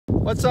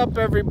What's up,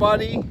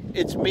 everybody?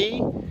 It's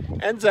me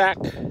and Zach.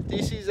 Do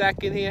you see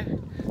Zach in here?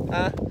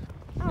 Huh?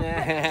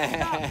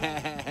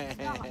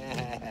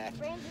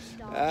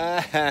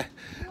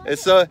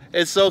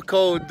 It's so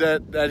cold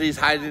that he's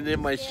hiding in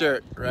my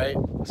shirt, right?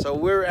 So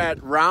we're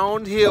at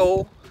Round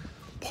Hill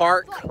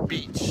Park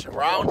Beach.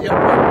 Round Hill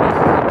Park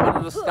Beach is one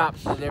of the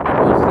stops that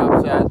everybody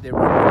stops at. They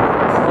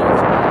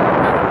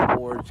run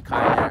boards,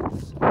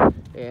 kayaks,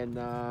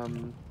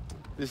 and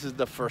this is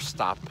the first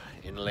stop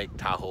in Lake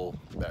Tahoe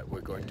that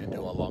we're going to do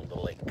along the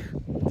lake.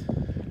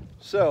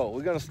 So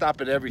we're going to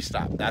stop at every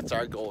stop. That's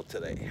our goal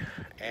today.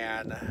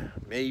 And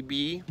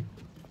maybe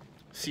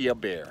see a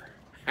bear.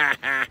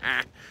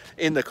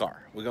 In the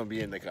car. We're going to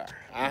be in the car.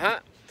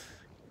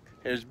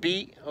 There's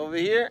B over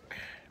here.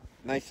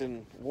 Nice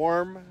and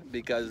warm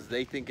because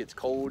they think it's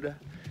cold.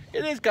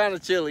 It is kind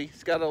of chilly.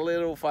 It's got a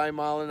little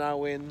 5-mile-an-hour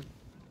wind.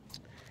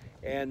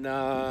 And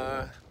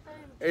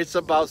it's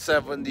about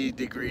 70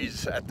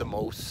 degrees at the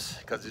most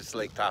because it's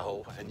Lake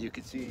Tahoe. And you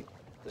can see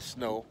the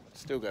snow.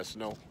 Still got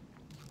snow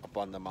up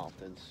on the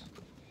mountains.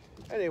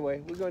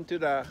 Anyway, we're going to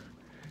the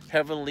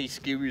Heavenly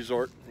Ski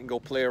Resort and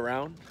go play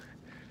around.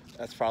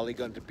 That's probably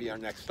going to be our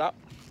next stop.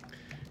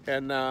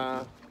 And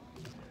I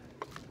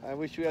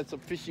wish we had some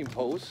fishing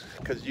poles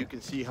because you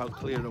can see how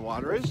clear the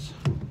water is.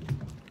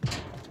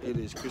 It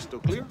is crystal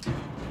clear.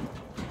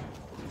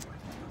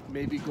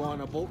 Maybe go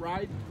on a boat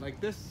ride like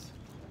this,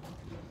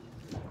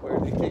 where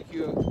they take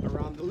you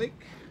around the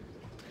lake.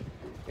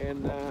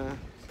 And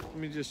let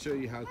me just show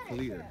you how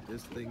clear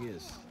this thing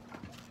is.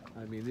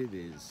 I mean, it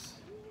is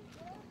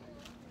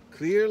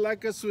clear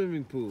like a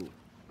swimming pool.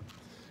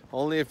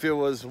 Only if it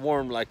was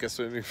warm like a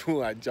swimming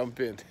pool, I'd jump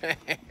in.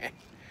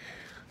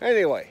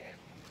 Anyway,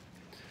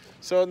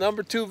 so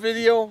number 2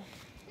 video,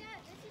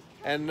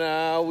 and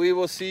we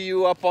will see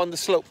you up on the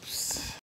slopes.